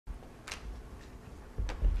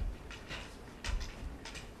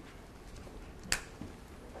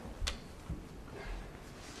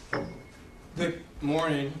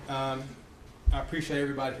morning. I appreciate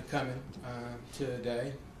everybody for coming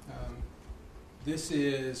today. This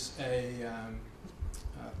is a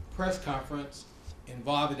press conference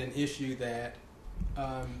involving an issue that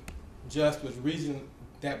was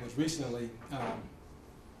recently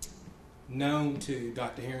known to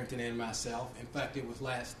Dr. Herenton and myself. In fact, it was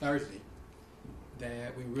last Thursday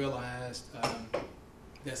that we realized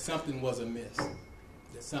that something was amiss.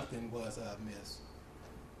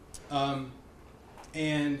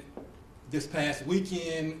 And this past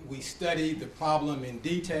weekend, we studied the problem in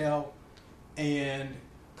detail and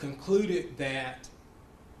concluded that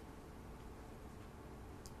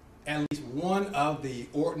at least one of the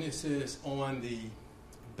ordinances on the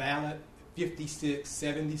ballot,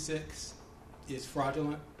 5676, is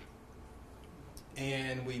fraudulent.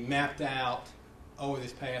 And we mapped out over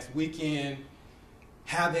this past weekend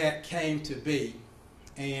how that came to be.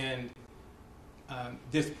 And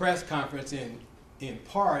this press conference in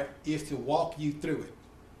part is to walk you through it.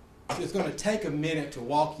 So it's going to take a minute to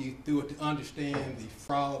walk you through it to understand the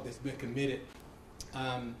fraud that's been committed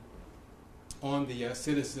on the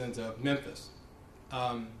citizens of Memphis.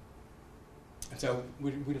 And so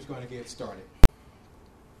we're just going to get started.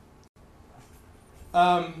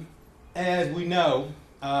 As we know,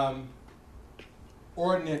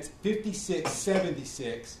 Ordinance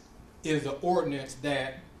 5676 is an ordinance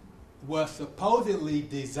that was supposedly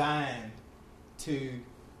designed to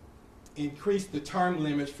increase the term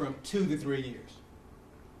limits from 2 to 3 years.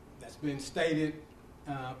 That's been stated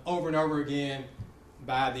over and over again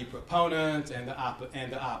by the proponents and the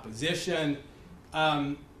opposition.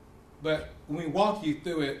 But when we walk you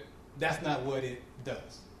through it, that's not what it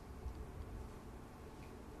does.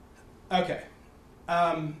 Okay.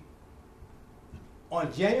 On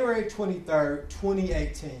January 23rd,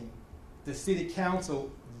 2018, the City Council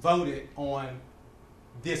voted on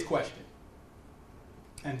this question.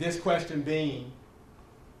 And this question being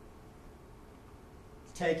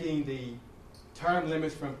taking the term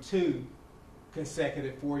limits from 2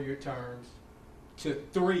 consecutive 4-year terms to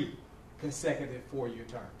 3 consecutive 4-year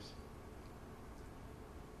terms.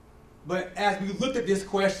 But as we looked at this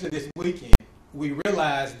question this weekend, we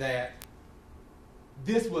realized that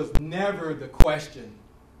this was never the question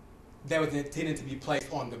that was intended to be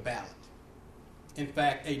placed on the ballot. In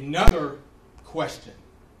fact, another question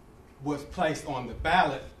was placed on the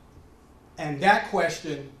ballot, and that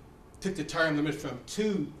question took the term limits from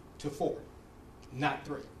 2 to 4, not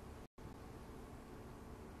 3.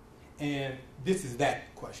 And this is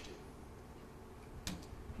that question.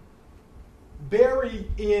 Buried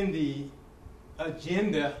in the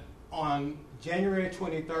agenda on January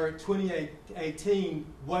 23rd, 2018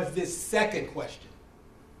 was this second question.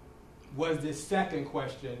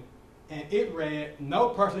 And it read, "No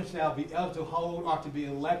person shall be eligible to hold or to be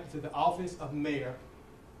elected to the office of mayor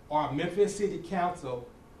or Memphis City Council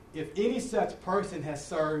if any such person has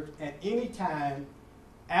served at any time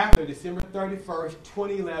after December 31st,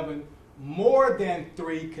 2011, more than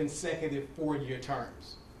 3 consecutive 4-year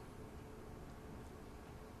terms."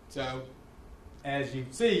 So, as you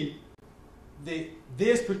see,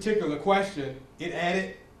 this particular question, it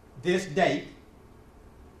added this date,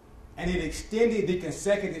 and it extended the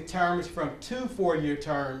consecutive terms from 2 4-year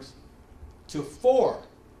terms to 4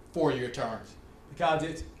 4-year terms, because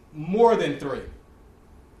it's more than 3.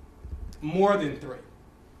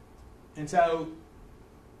 And so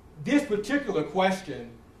this particular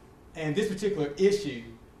question and this particular issue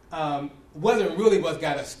wasn't really what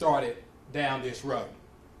got us started down this road.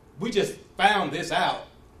 We just found this out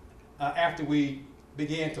after we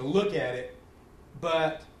began to look at it.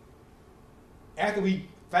 But after we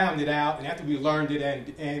found it out and after we learned it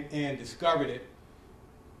and discovered it,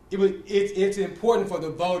 it's important for the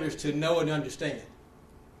voters to know and understand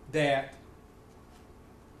that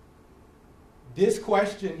this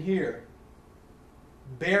question here,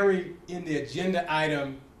 buried in the agenda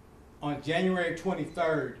item on January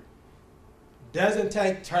 23rd, doesn't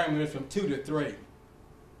take term limits from 2 to 3.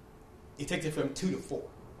 It takes it from 2 to 4.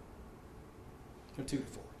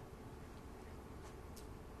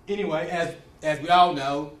 Anyway, as we all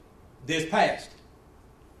know, this passed.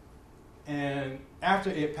 And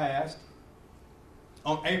after it passed,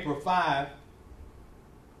 on April 5,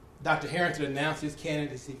 Dr. Herenton announced his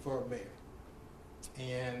candidacy for mayor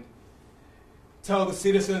and told the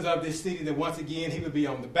citizens of this city that once again he would be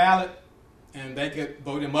on the ballot and they could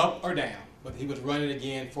vote him up or down, but he was running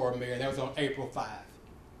again for mayor. That was on April 5.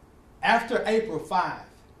 After April 5,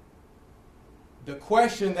 the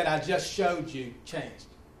question that I just showed you changed.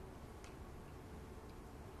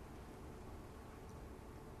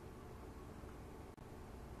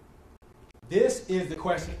 This is the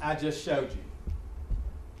question I just showed you.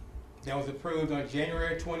 that was approved on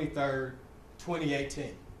January 23rd,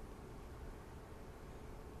 2018.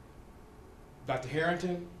 Dr.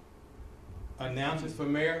 Herenton announces for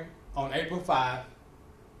mayor on April 5,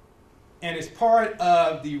 and as part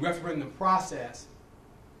of the referendum process,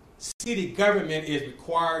 city government is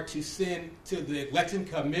required to send to the election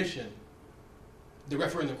commission the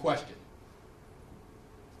referendum question.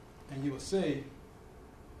 And you will see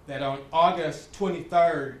that on August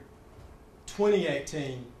 23rd,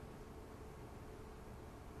 2018,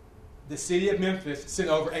 the city of Memphis sent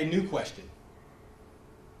over a new question.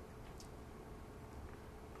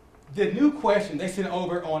 The new question they sent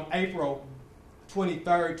over on April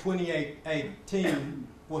 23rd, 2018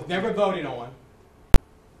 was never voted on,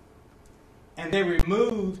 and they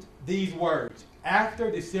removed these words, after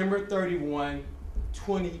December 31,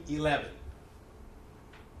 2011.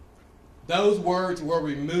 Those words were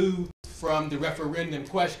removed from the referendum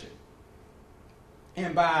question.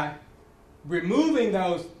 And by removing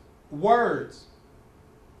those words,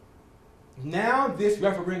 now this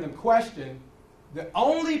referendum question, the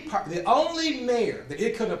only mayor that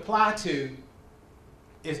it could apply to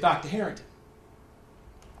is Dr. Herenton.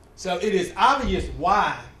 So it is obvious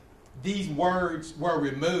why these words were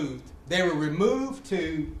removed. They were removed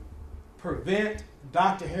to prevent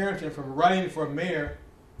Dr. Herenton from running for mayor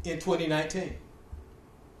in 2019.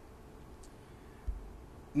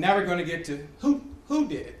 Now we're going to get to who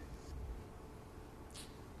did it.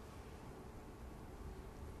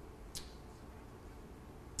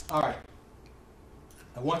 All right.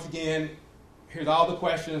 And once again, here's all the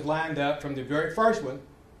questions lined up from the very first one.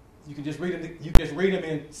 You can just read them. You just read them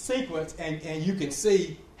in sequence, and you can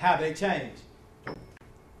see how they change.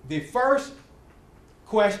 The first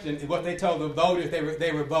question is what they told the voters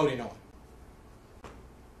they were voting on.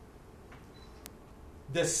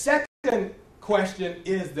 The second question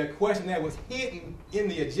is the question that was hidden in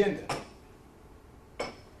the agenda.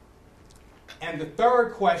 And the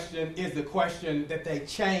third question is the question that they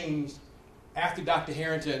changed after Dr.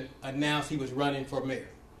 Herenton announced he was running for mayor.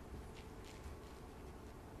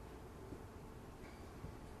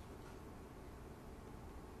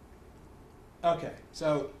 Okay,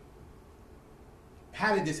 so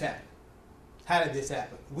how did this happen? How did this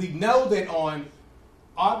happen? We know that on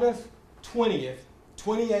August 20th,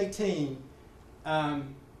 2018,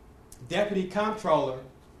 Deputy Comptroller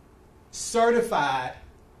certified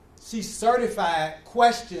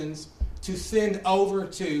questions to send over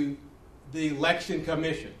to the Election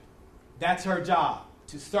Commission. That's her job,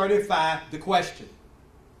 to certify the question.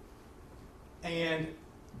 And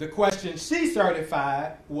the question she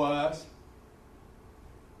certified was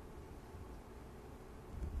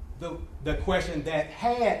the question that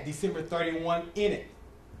had December 31 in it.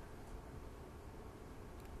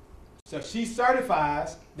 So she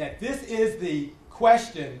certifies that this is the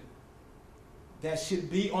question that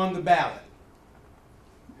should be on the ballot.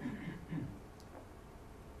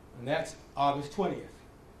 And that's August 20th.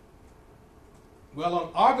 Well,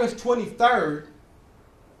 on August 23rd,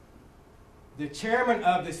 the chairman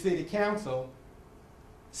of the city council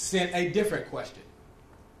sent a different question.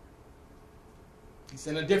 He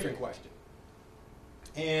sent a different question.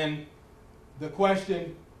 And the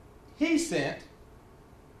question he sent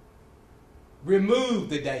removed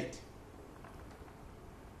the date.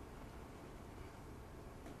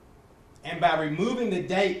 And by removing the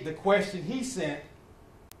date, the question he sent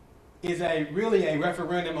is really a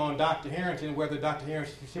referendum on Dr. Herenton, whether Dr.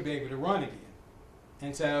 Herenton should be able to run again.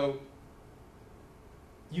 And so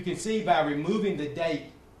you can see by removing the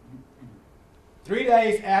date, 3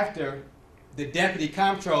 days after the Deputy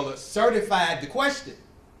Comptroller certified the question,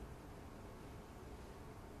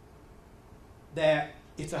 that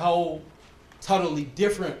it's a whole totally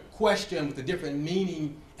different question with a different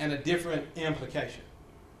meaning and a different implication.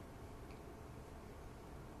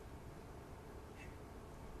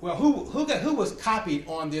 Well, who was copied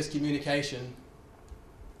on this communication?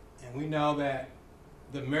 And we know that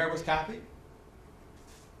the mayor was copied,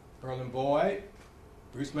 Berlin Boyd,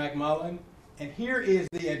 Bruce McMullen, and here is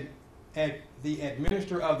the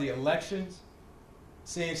administrator of the elections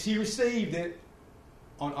saying she received it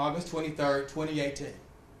on August 23rd, 2018.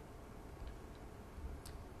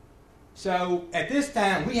 So at this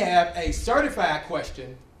time, we have a certified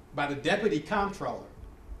question by the Deputy Comptroller.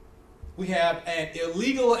 We have an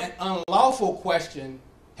illegal and unlawful question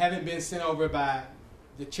having been sent over by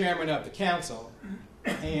the chairman of the council.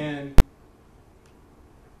 And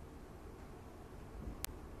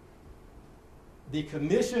the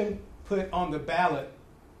commission put on the ballot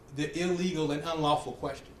the illegal and unlawful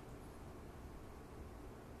question.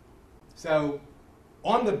 So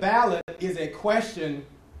on the ballot is a question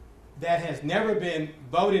that has never been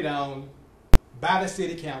voted on by the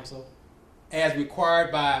city council as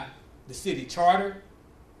required by the city charter,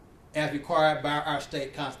 as required by our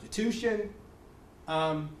state constitution.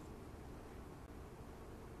 And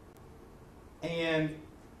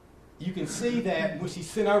you can see that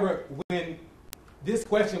when this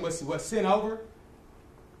question was sent over,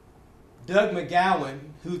 Doug McGowan,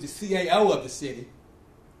 who's the CAO of the city,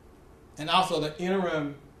 and also the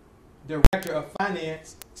interim director of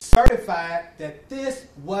finance, certified that this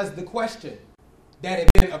was the question that had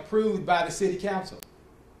been approved by the city council.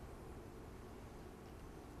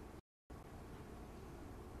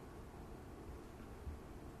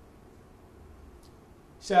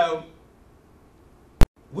 So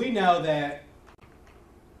we know that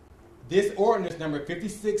this ordinance number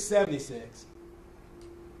 5676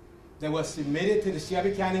 that was submitted to the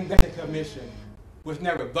Shelby County Investment Commission was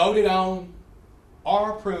never voted on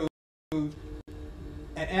or approved, and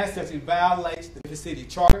as such it violates the city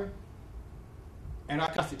charter and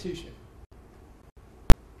our constitution.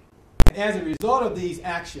 And as a result of these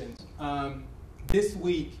actions, this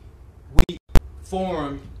week we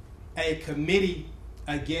formed a committee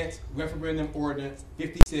against referendum ordinance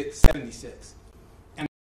 5676. And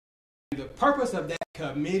the purpose of that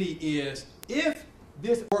committee is, if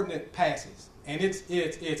this ordinance passes, and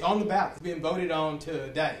it's on the ballot, it's been voted on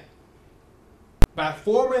today, by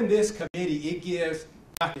forming this committee, it gives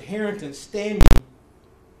Dr. Herenton standing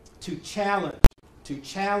to challenge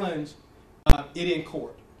it in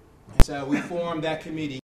court. And so we formed that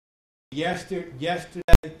committee yesterday,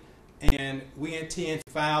 and we intend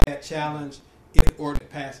to file that challenge if the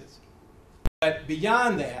ordinance passes. But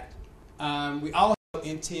beyond that, we also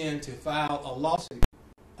intend to file a lawsuit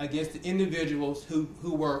against the individuals who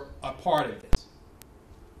were a part of this.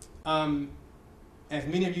 As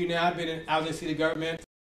many of you know, I was in city government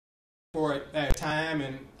for a time,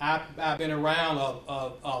 and I've been around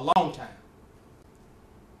a long time.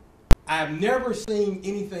 I've never seen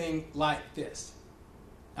anything like this,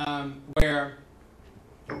 where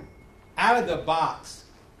out of the box,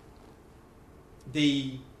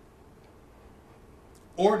 the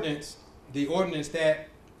ordinance that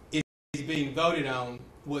is being voted on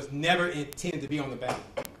was never intended to be on the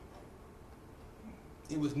ballot.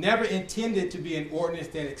 It was never intended to be an ordinance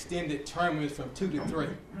that extended term limits from 2 to 3.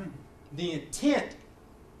 The intent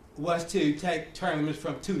was to take term limits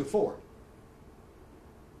from 2 to 4.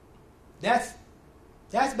 That's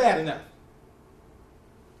bad enough.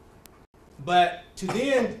 But to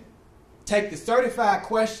then take the certified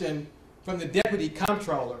question from the deputy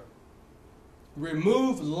comptroller,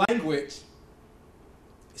 remove language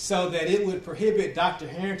so that it would prohibit Dr.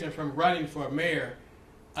 Herenton from running for mayor,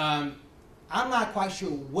 I'm not quite sure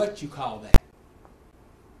what you call that.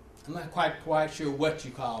 I'm not quite sure what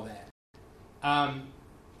you call that.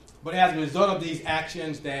 But as a result of these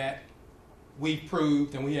actions that we've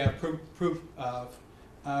proved, and we have proof of,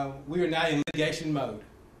 we are now in litigation mode.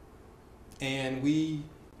 And we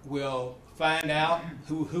will find out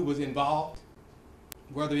who was involved,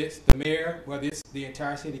 whether it's the mayor, whether it's the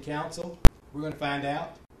entire city council. We're going to find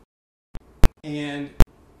out. And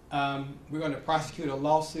we're going to prosecute a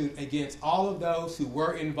lawsuit against all of those who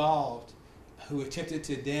were involved, who attempted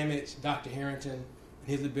to damage Dr. Herenton and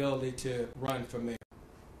his ability to run for mayor.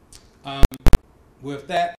 With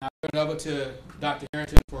that, I'll turn it over to Dr.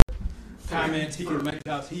 Herenton for comments he can make,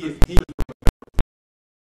 because he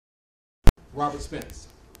Robert Spence.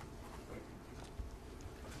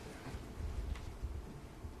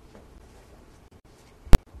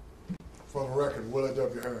 For the record, Willie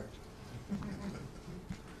W. Herenton.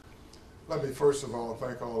 Let me first of all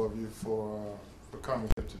thank all of you for coming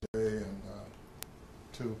here today and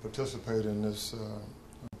to participate in this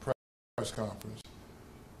press conference.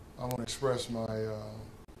 I want to express my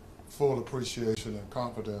full appreciation and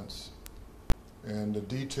confidence in the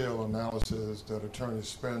detailed analysis that Attorney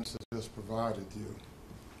Spence has just provided you.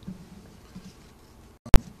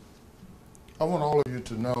 I want all of you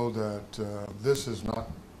to know that this is not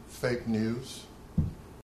fake news.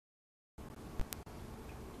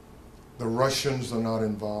 The Russians are not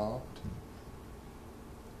involved.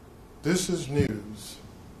 This is news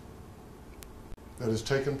that has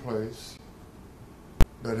taken place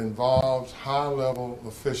that involves high-level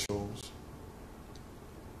officials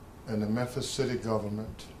in the Memphis city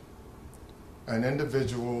government and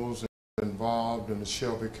individuals involved in the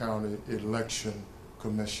Shelby County Election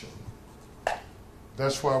Commission.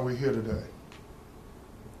 That's why we're here today.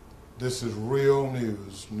 This is real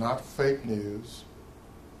news, not fake news.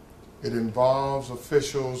 It involves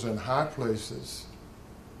officials in high places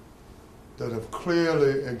that have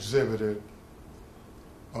clearly exhibited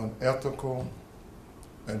unethical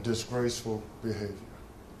and disgraceful behavior.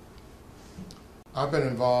 I've been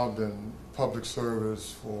involved in public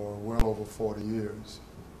service for well over 40 years,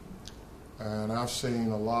 and I've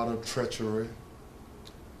seen a lot of treachery.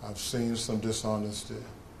 I've seen some dishonesty.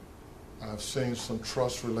 I've seen some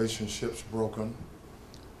trust relationships broken.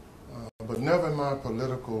 But never in my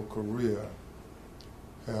political career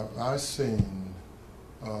have I seen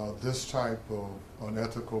this type of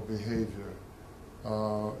unethical behavior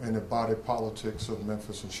in the body politics of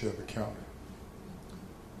Memphis and Shelby County.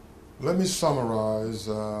 Let me summarize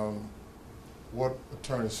what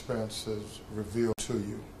Attorney Spence has revealed to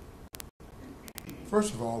you.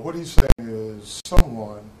 First of all, what he's saying is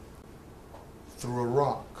someone threw a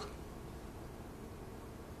rock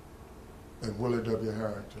at Willie W.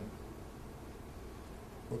 Herenton.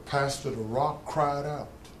 But Pastor, the rock cried out,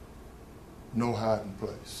 no hiding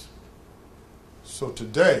place. So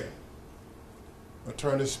today,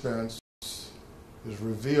 Attorney Spence is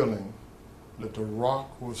revealing that the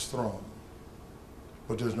rock was thrown,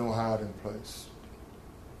 but there's no hiding place.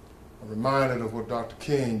 I'm reminded of what Dr.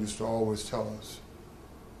 King used to always tell us.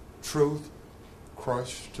 Truth,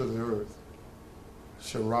 crushed to the earth,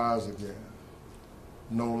 shall rise again.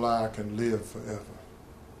 No lie can live forever.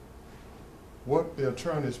 What the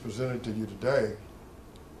attorney has presented to you today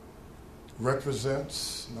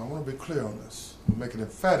represents, and I want to be clear on this, make it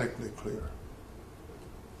emphatically clear,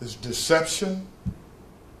 is deception,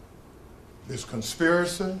 is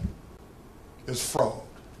conspiracy, is fraud.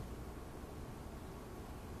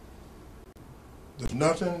 There's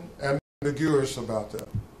nothing ambiguous about that.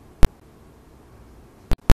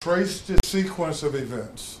 Trace the sequence of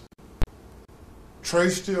events.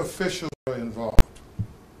 Trace the officials who are involved.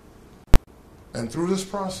 And through this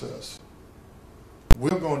process,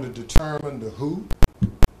 we're going to determine the who,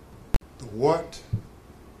 the what,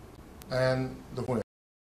 and the when.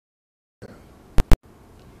 I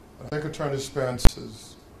think Attorney Spence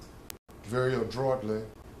is very adroitly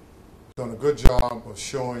done a good job of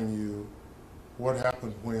showing you what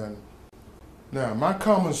happened when. Now, my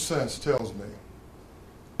common sense tells me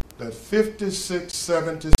that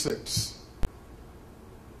 5676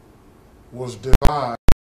 was devised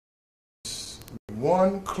with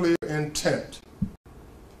one clear intent,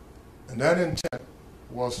 and that intent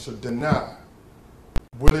was to deny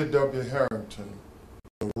Willie W. Herenton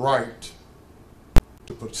the right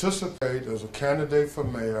to participate as a candidate for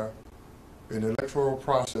mayor in the electoral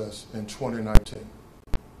process in 2019.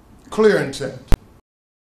 Clear intent.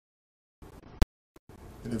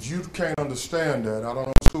 And if you can't understand that, I don't know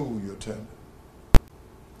what school you attended.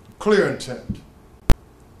 Clear intent.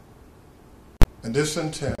 And this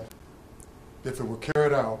intent, if it were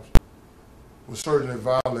carried out, would certainly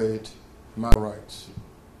violate my rights.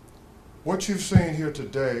 What you've seen here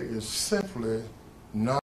today is simply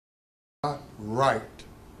not right.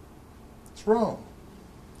 It's wrong.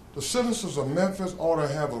 The citizens of Memphis ought to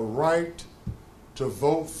have a right to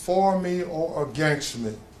vote for me or against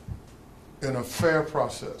me in a fair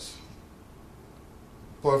process.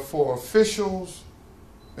 But for officials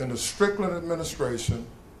in the Strickland administration,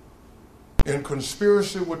 in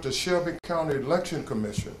conspiracy with the Shelby County Election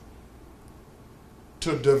Commission,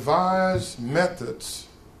 to devise methods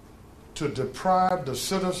to deprive the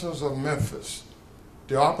citizens of Memphis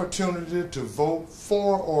the opportunity to vote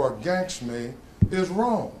for or against me is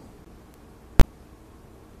wrong.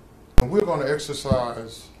 And we're going to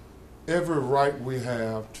exercise every right we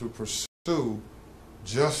have to pursue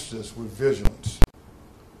justice with vigilance.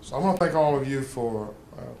 So I want to thank all of you for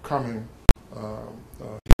coming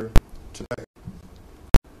here today.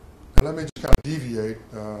 And let me just kind of deviate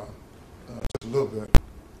just a little bit.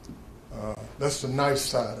 That's the nice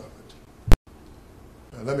side of it.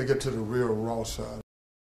 Let me get to the real raw side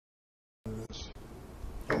of this.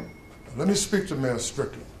 Let me speak to Mayor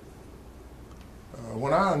Strickland.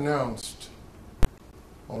 When I announced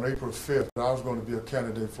on April 5th that I was going to be a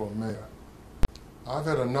candidate for mayor, I've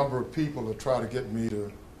had a number of people to try to get me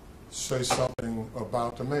to say something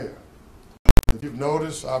about the mayor. If you've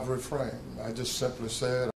noticed, I've refrained. I just simply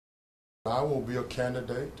said, I will be a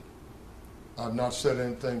candidate. I've not said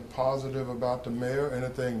anything positive about the mayor,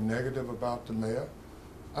 anything negative about the mayor.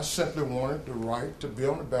 I simply wanted the right to be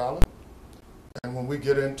on the ballot. And when we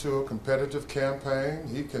get into a competitive campaign,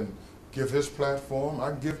 he can give his platform,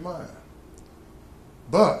 I can give mine.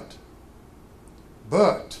 But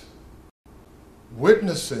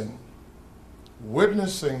witnessing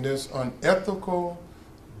this unethical,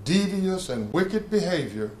 devious, and wicked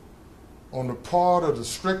behavior on the part of the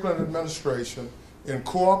Strickland administration in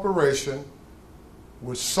cooperation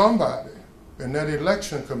with somebody in that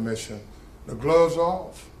election commission, the gloves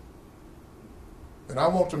off. And I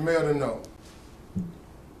want the mayor to know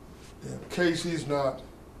In case he's not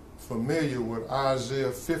familiar with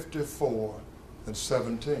Isaiah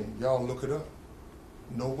 54:17, y'all look it up.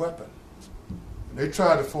 No weapon. They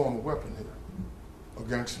tried to form a weapon here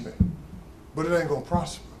against me, but it ain't going to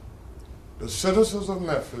prosper. The citizens of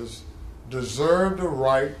Memphis deserve the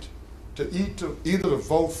right to either to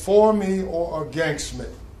vote for me or against me.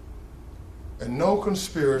 And no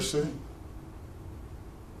conspiracy,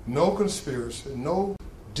 no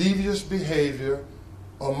devious behavior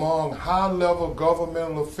among high-level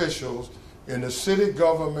governmental officials in the city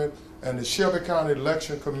government and the Shelby County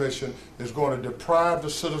Election Commission is going to deprive the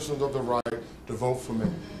citizens of the right to vote for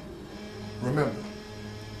me. Remember,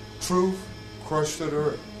 truth crushed to the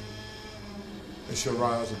earth, it shall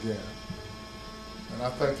rise again. And I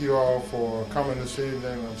thank you all for coming this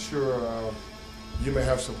evening. I'm sure you may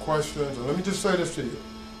have some questions. And let me just say this to you.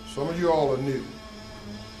 Some of you all are new.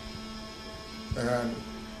 And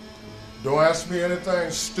don't ask me anything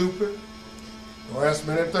stupid. Don't ask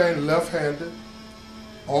me anything left-handed.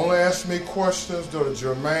 Only ask me questions that are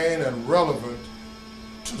germane and relevant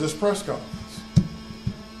to this press conference.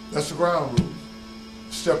 That's the ground rules.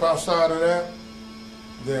 Step outside of that,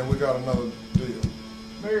 then we got another deal.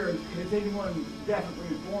 Mayor, has anyone definitely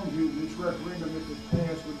informed you that this referendum, if it's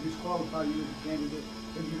passed, would disqualify you as a candidate?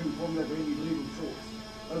 Have you been informed that by any legal source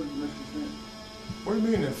other than Mr. Smith? What do you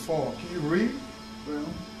mean informed? Can you read? Well,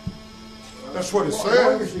 that's what it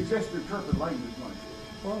says. says. Suggest to interpret language like this.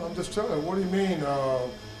 Well, I'm just telling you, what do you mean?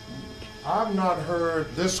 I've not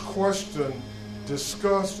heard this question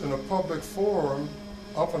discussed in a public forum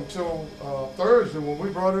up until Thursday when we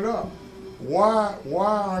brought it up. Why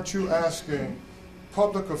aren't you asking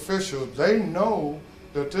public officials? They know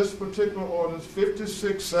that this particular ordinance,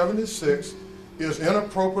 5676, is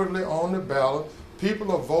inappropriately on the ballot.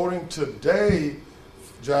 People are voting today,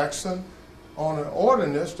 Jackson, on an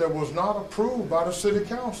ordinance that was not approved by the city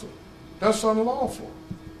council. That's unlawful.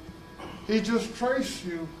 He just traced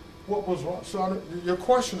you what was wrong. So your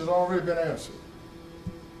question has already been answered.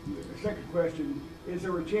 The second question, is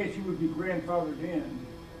there a chance you would be grandfathered in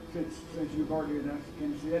since you've already announced the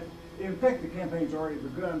candidacy? In fact, the campaign's already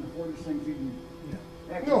begun before this thing's even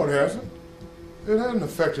active. No, it hasn't. It hasn't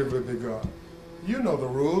effectively begun. You know the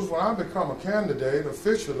rules. When I become a candidate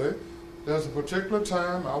officially, there's a particular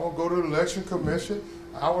time I will go to the election commission.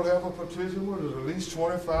 I will have a petition with at least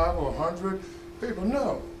 25 or 100 people.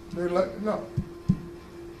 No. No.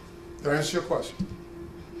 To answer your question.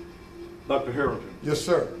 Dr. Herenton. Yes,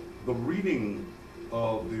 sir. The reading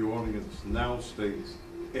of the ordinance now states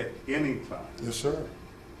at any time. Yes, sir.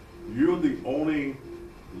 You're the only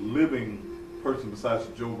living person besides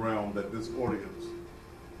Joe Brown that this ordinance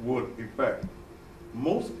would affect.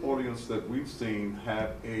 Most ordinances that we've seen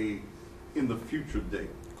have a in the future date.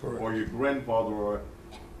 Correct. Or your grandfather or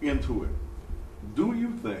into it. Do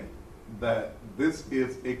you think that this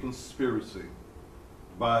is a conspiracy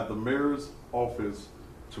by the mayor's office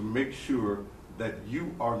to make sure that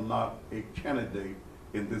you are not a candidate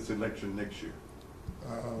in this election next year?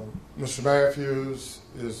 Mr. Matthews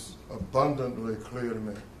is abundantly clear to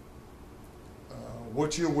me.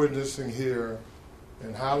 What you're witnessing here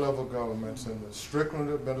in high-level governments, in the Strickland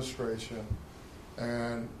administration,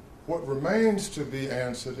 and what remains to be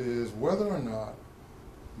answered is whether or not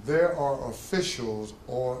there are officials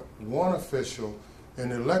or one official in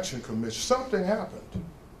the election commission. Something happened.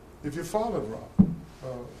 If you followed Ron,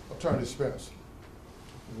 Attorney Spencer,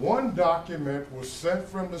 one document was sent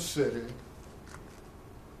from the city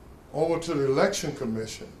over to the election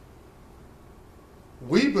commission.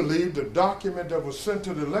 We believe the document that was sent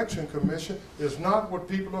to the election commission is not what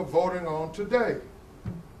people are voting on today.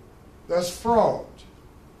 That's fraud.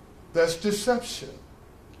 That's deception.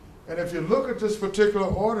 And if you look at this particular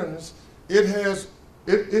ordinance,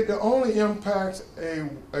 it only impacts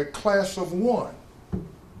a class of one.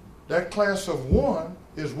 That class of one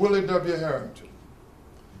is Willie W. Herenton.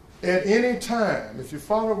 At any time, if you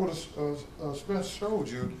follow what Spence showed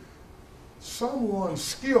you, someone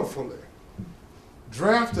skillfully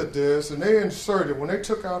drafted this and they inserted, when they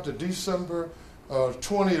took out the December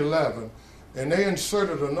 2011, and they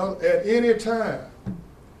inserted another at any time,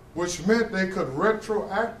 which meant they could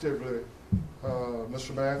retroactively,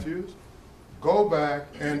 Mr. Matthews, go back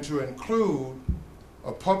and to include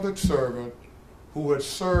a public servant who had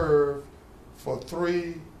served for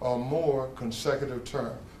 3 or more consecutive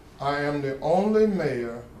terms. I am the only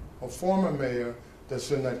mayor or former mayor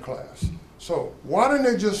that's in that class. So why didn't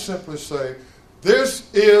they just simply say,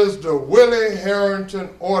 this is the Willie Herenton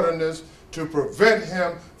ordinance to prevent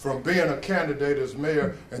him from being a candidate as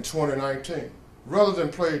mayor in 2019, rather than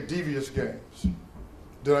play devious games?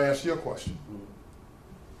 Did I answer your question?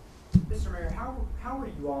 Mr. Mayor, how were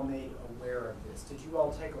you all made aware of this? Did you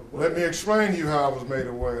all take a look? Let me explain to you how I was made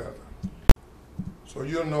aware of it. So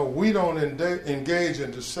you'll know we don't engage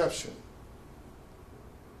in deception.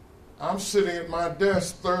 I'm sitting at my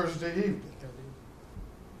desk Thursday evening.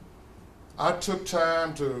 I took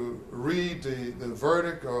time to read the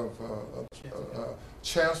verdict of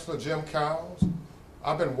Chancellor Jim Cowles.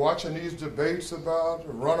 I've been watching these debates about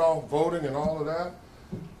runoff voting and all of that.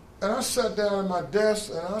 And I sat down at my desk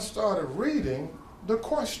and I started reading the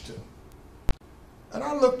question. And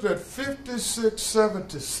I looked at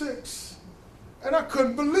 5676 and I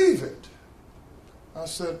couldn't believe it. I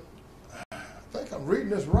said, I think I'm reading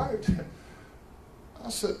this right. I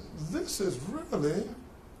said, this is really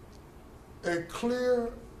a clear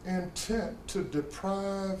intent to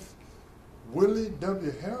deprive Willie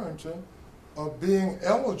W. Herenton of being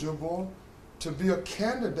eligible to be a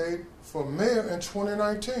candidate for mayor in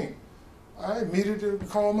 2019. I immediately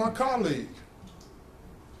called my colleague.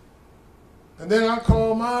 And then I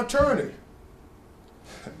called my attorney.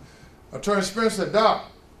 Attorney Spence said,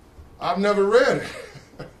 Doc, I've never read it.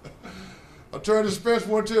 Attorney Spence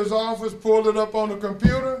went to his office, pulled it up on the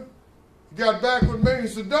computer, got back with me and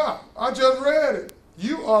said, Doc, I just read it.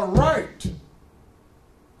 You are right.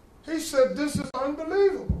 He said, this is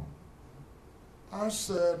unbelievable. I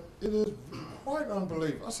said, it is quite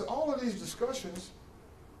unbelievable. I said, all of these discussions,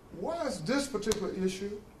 why is this particular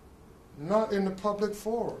issue not in the public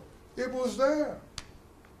forum? It was there.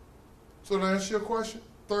 So to answer your question,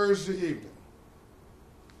 Thursday evening.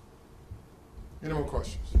 Any more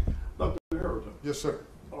questions? Dr. Herenton. Yes, sir.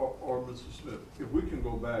 Or Mr. Smith, if we can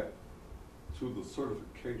go back to the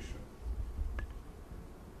certification.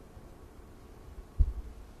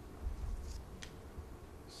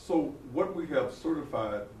 So what we have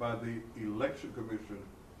certified by the Election Commission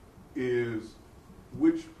is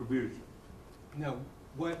which provision? No,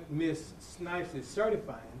 what Ms. Snipes is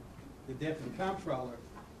certifying, the Deputy Comptroller,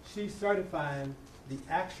 she's certifying the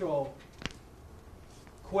actual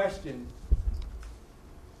question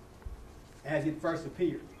as it first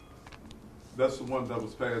appeared. That's the one that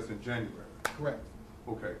was passed in January. Correct.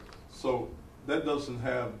 Okay, so that doesn't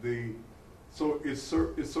have the, so it's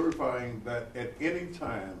certifying that at any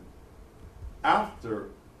time after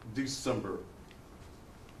December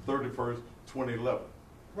 31st, 2011.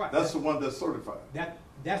 Right. That's the one that's certified.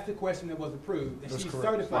 That's the question that was approved. And That's she's correct.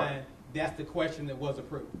 certifying Right. that's the question that was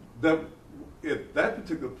approved. That, at that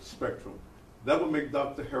particular spectrum, that would make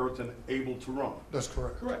Dr. Herenton able to run. That's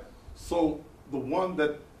correct. Correct. So the one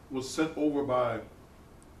that was sent over by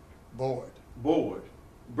Berlin Boyd,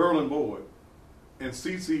 and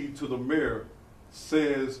CC to the mayor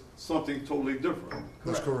says something totally different.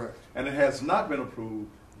 That's correct. And it has not been approved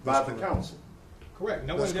by That's the correct. council. Correct.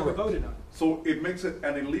 No That's one's ever correct. voted on it. So it makes it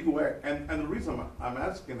an illegal act. And the reason I'm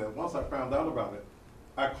asking that, once I found out about it,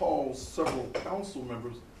 I called several council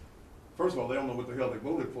members. First of all, they don't know what the hell they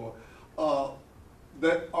voted for,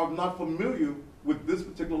 that are not familiar with this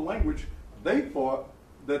particular language. They thought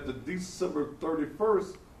that the December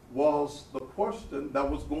 31st was the question that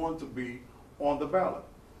was going to be on the ballot.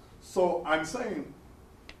 So I'm saying,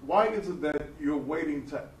 why is it that you're waiting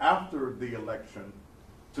to after the election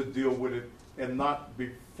to deal with it and not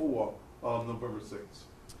before November 6th?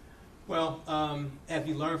 Well, as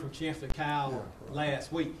we learned from Chancellor Cowles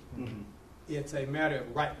last week, it's a matter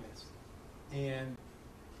of ripeness. And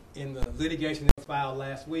in the litigation that was filed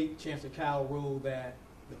last week, Chancellor Cowles ruled that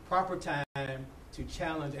the proper time to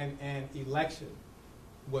challenge an election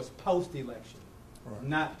was post-election,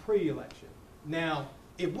 not pre-election. Now,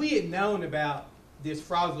 if we had known about this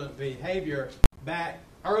fraudulent behavior back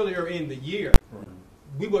earlier in the year,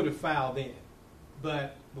 we would have filed then.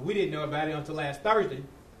 But we didn't know about it until last Thursday.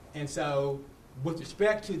 And so, with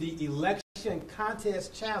respect to the election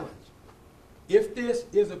contest challenge, if this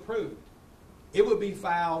is approved, it would be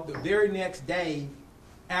filed the very next day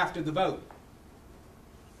after the vote.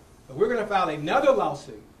 But we're going to file another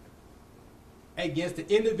lawsuit against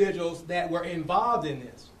the individuals that were involved in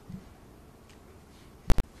this.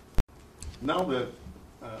 Now that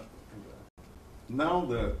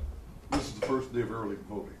this is the first day of early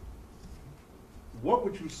voting, what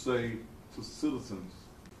would you say to citizens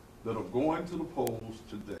that are going to the polls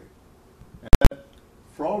today and that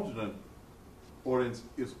fraudulent ordinance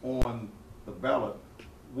is on the ballot?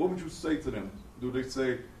 What would you say to them? Do they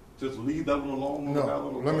say just leave that one alone on the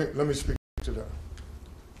ballot? No, let me speak to that.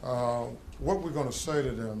 What we're going to say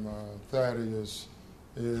to them, Thaddeus,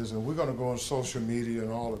 is, and we're going to go on social media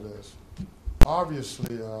and all of this.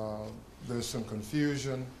 Obviously, there's some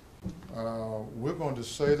confusion. We're going to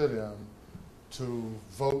say to them to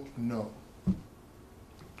vote no.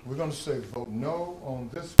 We're going to say vote no on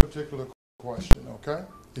this particular question, okay?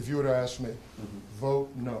 If you were to ask me, vote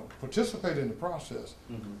no. Participate in the process,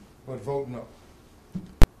 but vote no.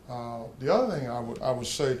 The other thing I would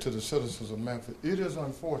say to the citizens of Memphis, it is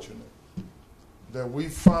unfortunate that we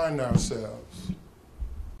find ourselves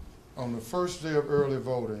on the first day of early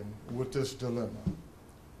voting with this dilemma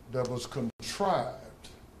that was contrived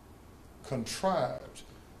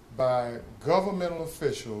by governmental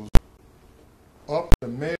officials up the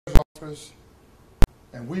mayor's office,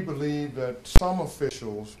 and we believe that some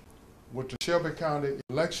officials with the Shelby County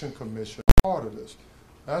Election Commission are part of this.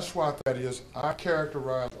 That's why that is. I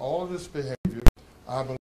characterize all of this behavior,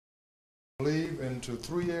 I believe, into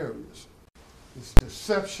three areas. It's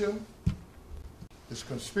deception, it's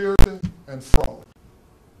conspiracy, and fraud.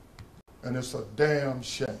 And it's a damn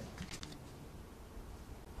shame.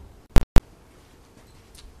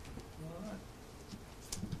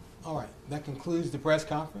 All right, that concludes the press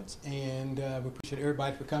conference, and we appreciate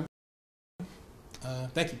everybody for coming.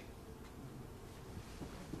 Thank you.